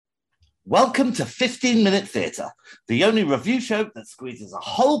Welcome to 15 Minute Theatre, the only review show that squeezes a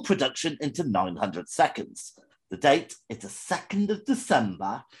whole production into 900 seconds. The date is the 2nd of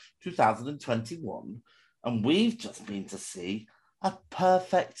December 2021, and we've just been to see A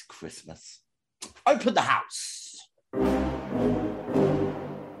Perfect Christmas. Open the house.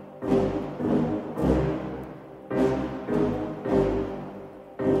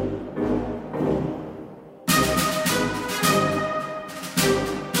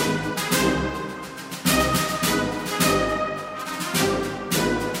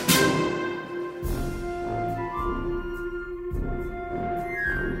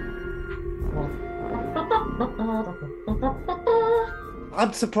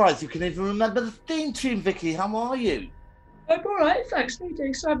 I'm surprised you can even remember the theme tune, Vicky. How are you? I'm all right, thanks. How are you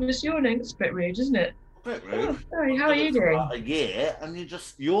doing? So I'm just yawning. It's a bit rude, isn't it? A bit rude. Oh, sorry, how are you doing? About a year and you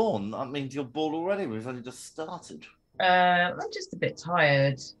just yawn. That means you're bored already. We've only just started. I'm just a bit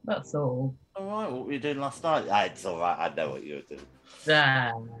tired. That's all. All right, what were you doing last night? It's all right. I know what you were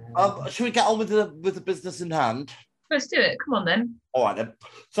doing. Should we get on with the business in hand? Let's do it. Come on then. All right then.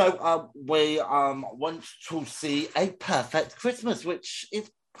 So we went to see A Perfect Christmas, which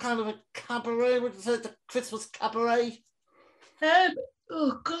is kind of a cabaret. What is it? A Christmas cabaret.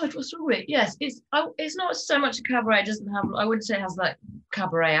 Oh God, what's wrong with it? Yes, it's not so much a cabaret. It doesn't have. I wouldn't say it has like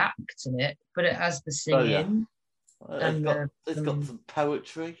cabaret acts in it, but it has the singing. Oh, yeah. It's got some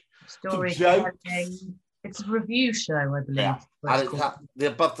poetry, story, some jokes. It's a review show, I believe. Yeah, and it's at the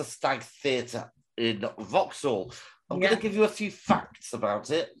Above the Stag Theatre in Vauxhall. I'm going to give you a few facts about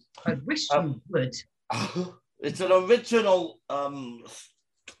it. I wish you would. It's an original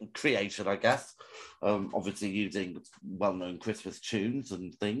creation, I guess. Obviously using well-known Christmas tunes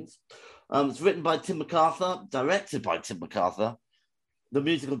and things. It's written by Tim MacArthur, directed by Tim MacArthur. The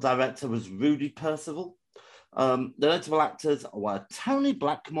musical director was Rudy Percival. The notable actors were Tony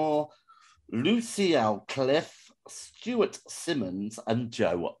Blackmore, Lucille Cliff, Stuart Simmons, and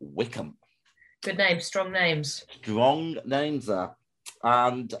Joe Wickham. Good names, strong names. Strong names there.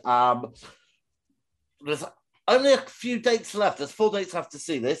 And there's only a few dates left. There's 4 dates left to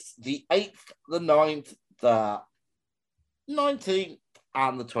see this. The 8th, the 9th, the 19th,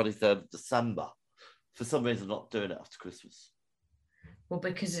 and the 23rd of December. For some reason, not doing it after Christmas. Well,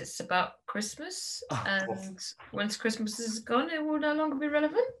 because it's about Christmas, and once Christmas is gone, it will no longer be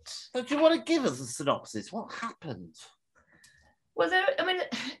relevant. So do you want to give us a synopsis? What happened? Well,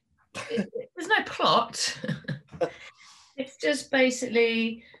 there's no plot. It's just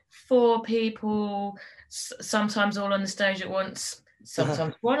basically 4 people, sometimes all on the stage at once,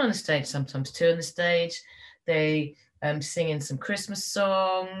 sometimes 1 on the stage, sometimes 2 on the stage. They singing some Christmas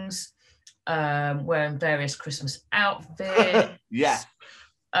songs, wearing various Christmas outfits. Yeah.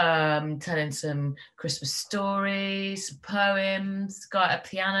 Telling some Christmas stories, poems, guy at a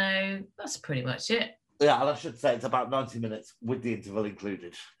piano. That's pretty much it. Yeah, and I should say it's about 90 minutes with the interval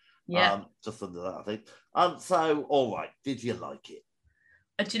included. Yeah. Just under that, I think. So, all right, did you like it?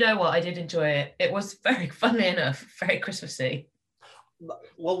 Do you know what? I did enjoy it. It was very, funnily enough, very Christmassy.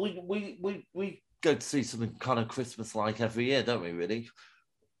 Well, we go to see something kind of Christmas-like every year, don't we, really?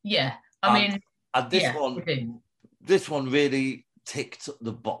 Yeah, I mean... And this one really ticked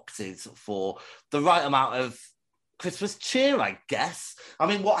the boxes for the right amount of Christmas cheer, I guess. I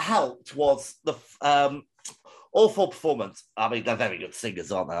mean, what helped was the all 4 performers. I mean, they're very good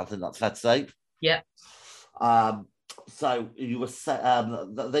singers, aren't they? I think that's fair to say. Yeah. So you were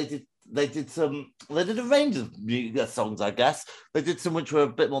they did a range of songs, I guess. They did some which were a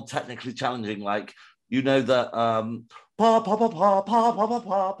bit more technically challenging, like that pa pa pa pa pa pa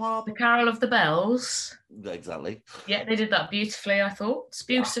pa pa. The Carol of the Bells. Exactly. Yeah, they did that beautifully, I thought.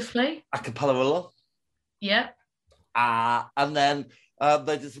 Beautifully. A cappella. Yeah. And then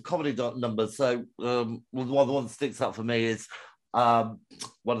they did some comedy numbers. So one of the ones that sticks out for me is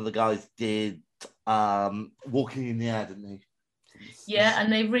one of the guys did Walking in the Air, didn't he? Yeah,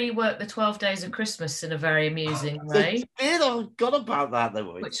 and they reworked the 12 Days of Christmas in a very amusing way. They did. I forgot about that.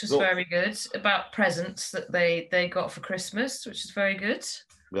 Which was very good. About presents that they got for Christmas, which is very good.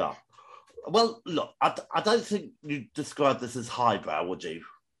 Yeah. Well, look, I don't think you'd describe this as highbrow, would you?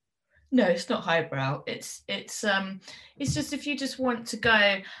 No, it's not highbrow. It's just if you just want to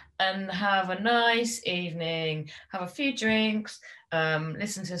go and have a nice evening, have a few drinks,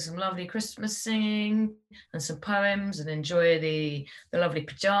 listen to some lovely Christmas singing and some poems, and enjoy the lovely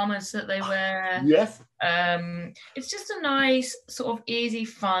pajamas that they wear. Yes. It's just a nice sort of easy,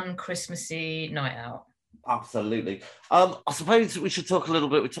 fun, Christmassy night out. Absolutely. I suppose we should talk a little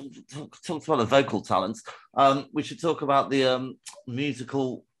bit. We talked about the vocal talents. We should talk about the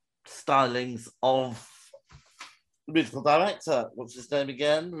musical stylings of The musical director, what's his name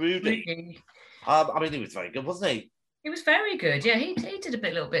again? Rudy. I mean, he was very good, wasn't he? He was very good. Yeah, he did a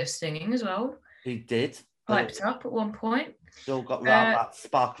little bit of singing as well. He did. Piped up at one point. Still got round that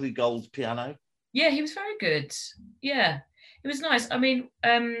sparkly gold piano. Yeah, he was very good. Yeah, it was nice. I mean,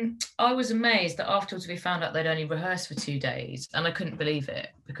 I was amazed that afterwards we found out they'd only rehearsed for 2 days, and I couldn't believe it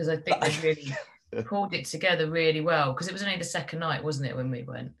because I think they really pulled it together really well because it was only the second night, wasn't it, when we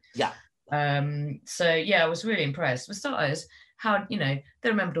went? Yeah. So yeah, I was really impressed. For starters, how they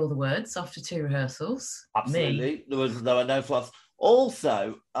remembered all the words after 2 rehearsals. Absolutely, there were no flaws.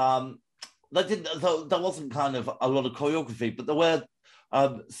 Also, there wasn't kind of a lot of choreography, but there were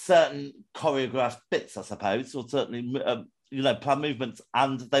certain choreographed bits, I suppose, or certainly plan movements,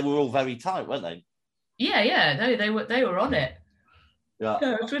 and they were all very tight, weren't they? Yeah. They were on it. Yeah,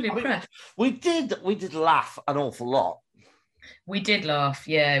 I was really impressed. We did laugh an awful lot. We did laugh,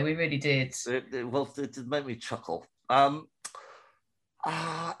 yeah, we really did. It did make me chuckle. Anything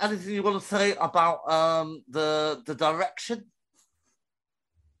you want to say about the direction?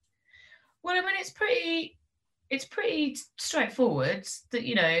 Well, I mean, it's pretty straightforward. That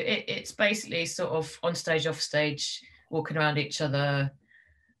it's basically sort of on stage, off stage, walking around each other.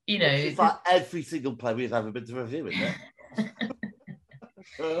 It's like every single play we've ever been to review, isn't it?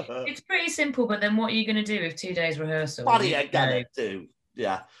 It's pretty simple, but then what are you going to do with 2 days rehearsal? What are you going to do?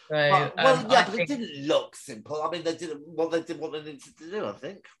 Yeah. So, but it didn't look simple. I mean, they did what they needed to do, I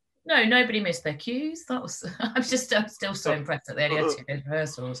think. No, nobody missed their cues. That was. I'm still so impressed that they only had 2 days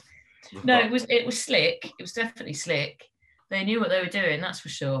rehearsals. No, it was slick. It was definitely slick. They knew what they were doing. That's for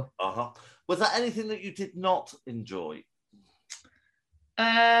sure. Was there anything that you did not enjoy?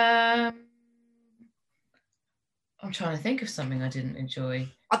 I'm trying to think of something I didn't enjoy.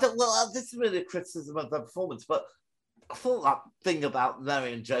 This is really a criticism of the performance, but I thought that thing about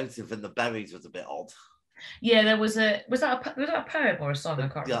Mary and Joseph and the berries was a bit odd. Yeah, was that a poem or a song? I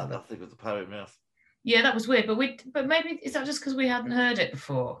can't remember. Yeah, I think it was a poem, yes. Yeah, that was weird, but maybe is that just because we hadn't heard it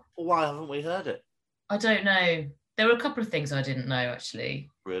before? Why haven't we heard it? I don't know. There were a couple of things I didn't know,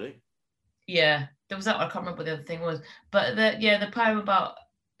 actually. Really? Yeah, there was that. I can't remember what the other thing was, but the poem about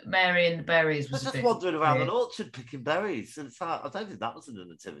Mary and the berries was just wandering around an orchard picking berries, and I don't think that was in the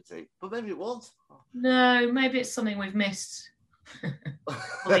nativity, but maybe it was. No, maybe it's something we've missed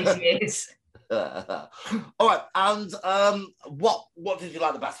all these years. All right, and what did you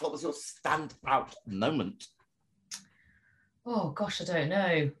like the best? What was your standout moment? Oh gosh, I don't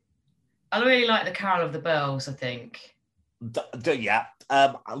know. I really like the Carol of the Bells, I think. Yeah.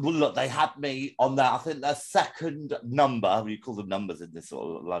 Well, look, they had me on that. I think their second number. You call them numbers in this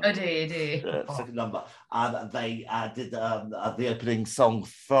sort of language. I do. Second number, and they did the opening song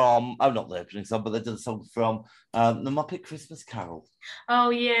from. Oh, not the opening song, but they did a song from the Muppet Christmas Carol.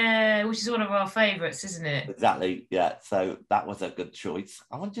 Oh yeah, which is one of our favourites, isn't it? Exactly. Yeah. So that was a good choice.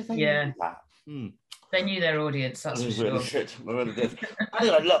 I wonder if they knew that. They knew their audience. That's for sure. Really good.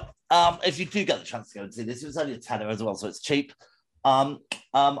 Anyway, look. If you do get the chance to go and see this, it was only a tenner as well, so it's cheap.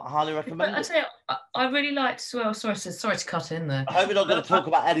 Highly recommend it. I tell you, I really liked as well. Sorry to cut in there. I hope we're not going to talk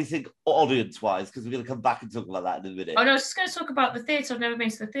about anything audience-wise because we're going to come back and talk about that in a minute. Oh no, I was just going to talk about the theatre. I've never been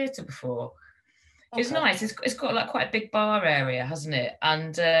to the theatre before. Okay. It's nice. It's got like quite a big bar area, hasn't it?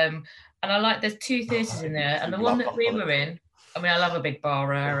 And I like there's 2 theatres in there, and the one that we were in. I mean, I love a big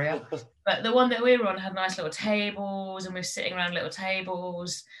bar area, but the one that we were on had nice little tables, and we were sitting around little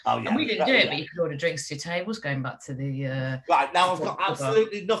tables. Oh yeah, and we didn't do it, but you could order drinks to your tables. Going back to the right now, I've got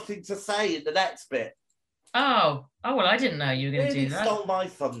absolutely nothing to say in the next bit. Oh, well, I didn't know you were going to do that. Stole my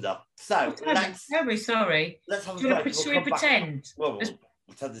thunder. So very sorry. Let's have a break. Should we pretend? We'll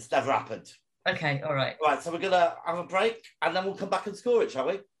pretend this never happened. Okay, all right. Right, so we're going to have a break, and then we'll come back and score it, shall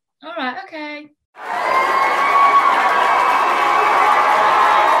we? All right, okay.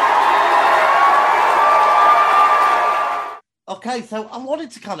 Okay, so I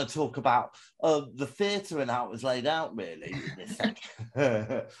wanted to kind of talk about the theatre and how it was laid out, really.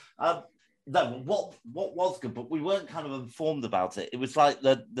 No, what was good, but we weren't kind of informed about it. It was like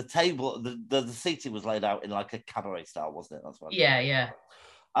the table, the seating was laid out in like a cabaret style, wasn't it? That's what. Yeah.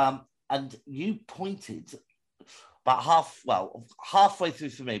 And you pointed about halfway through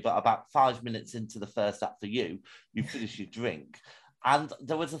for me, but about 5 minutes into the first act for you finished your drink, and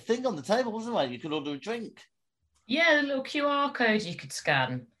there was a thing on the table, wasn't there? You could order a drink. Yeah, the little QR code you could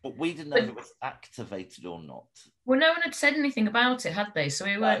scan. But we didn't know if it was activated or not. Well, no one had said anything about it, had they? So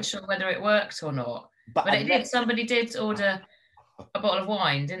we weren't sure whether it worked or not. But it did. Somebody did order a bottle of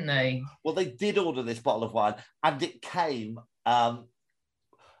wine, didn't they? Well, they did order this bottle of wine, and it came at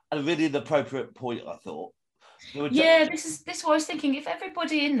a really inappropriate point, I thought, Yeah, this is what I was thinking. If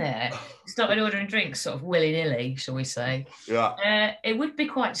everybody in there started ordering drinks sort of willy-nilly, shall we say, it would be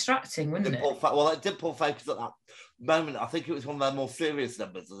quite distracting, wouldn't it? Well, it did pull focus at that moment. I think it was one of their more serious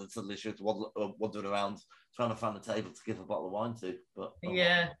numbers, and then suddenly she was wandering around trying to find a table to give a bottle of wine to. But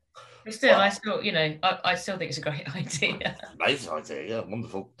but still, I still think it's a great idea. Amazing idea, yeah,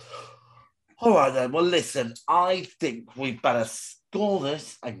 wonderful. All right then. Well, listen, I think we better score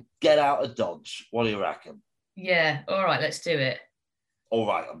this and get out of Dodge. What do you reckon? Yeah. All right, let's do it. All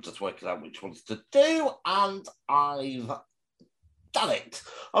right, I'm just working out which ones to do, and I've done it.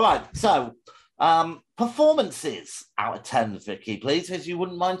 All right, so performances out of 10, Vicky, please, if you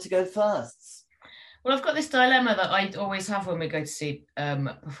wouldn't mind to go first. Well, I've got this dilemma that I always have when we go to see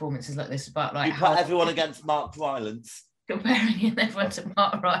performances like this about like you put everyone against Mark Rylance. Comparing everyone to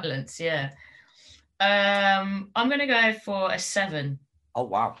Mark Rylance, yeah. I'm going to go for a 7. Oh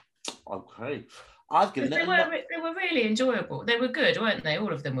wow! Okay, I've given it. They were really enjoyable. They were good, weren't they?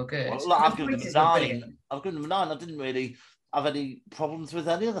 All of them were good. Well, I've given them a 9. I've given them a 9. I didn't really have any problems with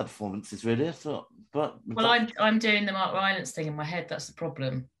any of the performances, really. I'm doing the Mark Rylance thing in my head. That's the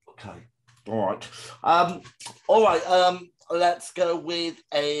problem. Okay. All right. Let's go with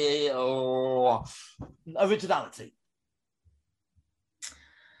originality.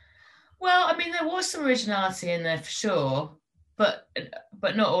 Well, I mean, there was some originality in there for sure, but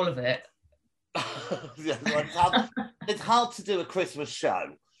not all of it. Yeah, it's hard to do a Christmas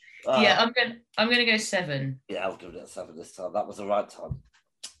show. Yeah, I'm gonna go 7. Yeah, I'll give it a 7 this time. That was the right time.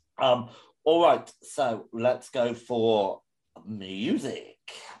 All right, so let's go for music.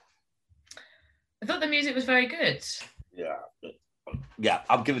 I thought the music was very good. Yeah,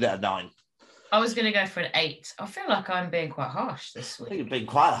 I'm giving it a 9. I was going to go for an 8. I feel like I'm being quite harsh this week. I think you've been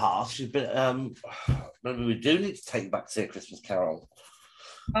quite harsh. You've been. Maybe we do need to take you back to see A Christmas Carol.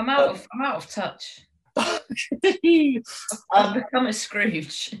 I'm out of touch. I've become a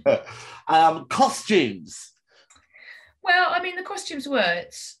Scrooge. Costumes. Well, I mean, the costumes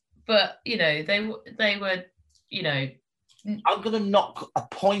worked, but they were. I'm going to knock a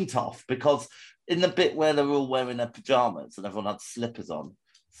point off because in the bit where they're all wearing their pajamas and everyone had slippers on,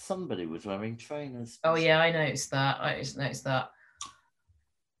 somebody was wearing trainers. Oh yeah, I noticed that.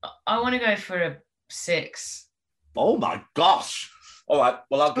 I want to go for a 6. Oh my gosh! All right,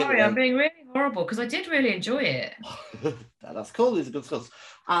 well I'm being really horrible because I did really enjoy it. That's cool. These are good skills.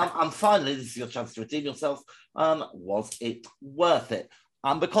 And finally, this is your chance to redeem yourself. Was it worth it?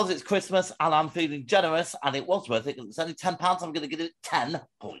 And because it's Christmas and I'm feeling generous and it was worth it because it's only £10, I'm going to give it 10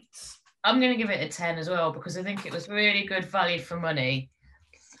 points. I'm going to give it a 10 as well because I think it was really good value for money.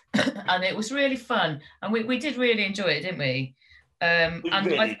 And it was really fun. And we did really enjoy it, didn't we? And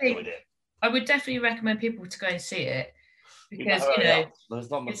really I think enjoyed it. I would definitely recommend people to go and see it because, there's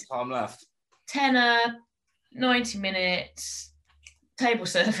not much time left. Tenner, 90 minutes, table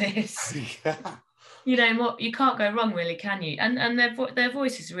service. Yeah. You can't go wrong, really, can you? And their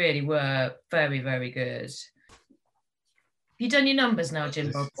voices really were very, very good. Have you done your numbers now,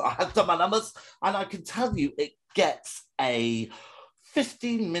 Jim Bob? I have done my numbers, and I can tell you it gets a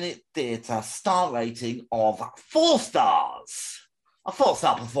 15-minute theatre star rating of 4 stars. A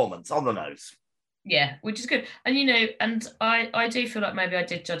 4-star performance on the nose. Yeah, which is good. And, and I do feel like maybe I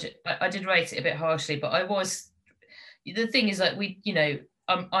did judge it. I did rate it a bit harshly, but I was... The thing is, like,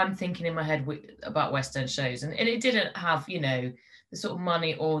 I'm thinking in my head about West End shows, and it didn't have, the sort of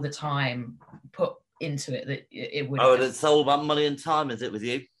money or the time put into it that it would. Oh, and it's all about money and time, is it, with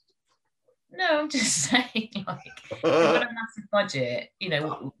you? No, I'm just saying, like, they've got a massive budget.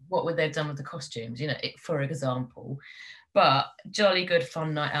 What would they have done with the costumes? For example. But jolly good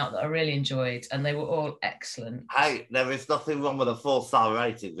fun night out that I really enjoyed, and they were all excellent. Hey, there is nothing wrong with a 4-star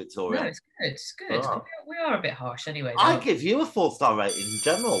rating, Victoria. No, it's good. It's good. Oh. We are a bit harsh anyway. I give you a 4-star rating in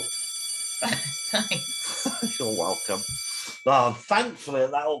general. Thanks. You're welcome. Well, thankfully,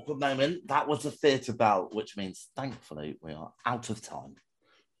 at that awkward moment, that was a theatre bell, which means, thankfully, we are out of time.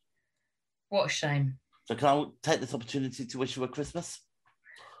 What a shame. So can I take this opportunity to wish you a Christmas?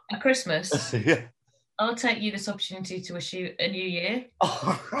 A Christmas? Yeah. I'll take you this opportunity to wish you a new year.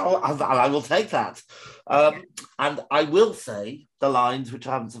 I will take that. And I will say the lines which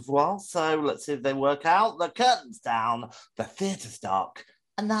I haven't said for a while. So let's see if they work out. The curtain's down, the theatre's dark,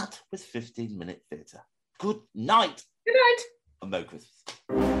 and that was 15-minute theatre. Good night. Good night. And Merry Christmas.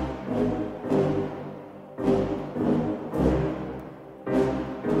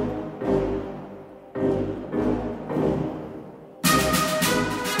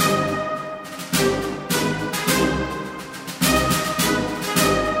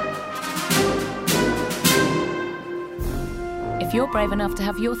 If If you're brave enough to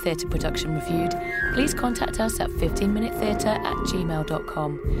have your theatre production reviewed, please contact us at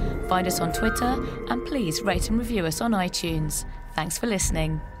 15minutetheatre@gmail.com. Find us on Twitter and please rate and review us on iTunes. Thanks for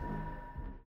listening.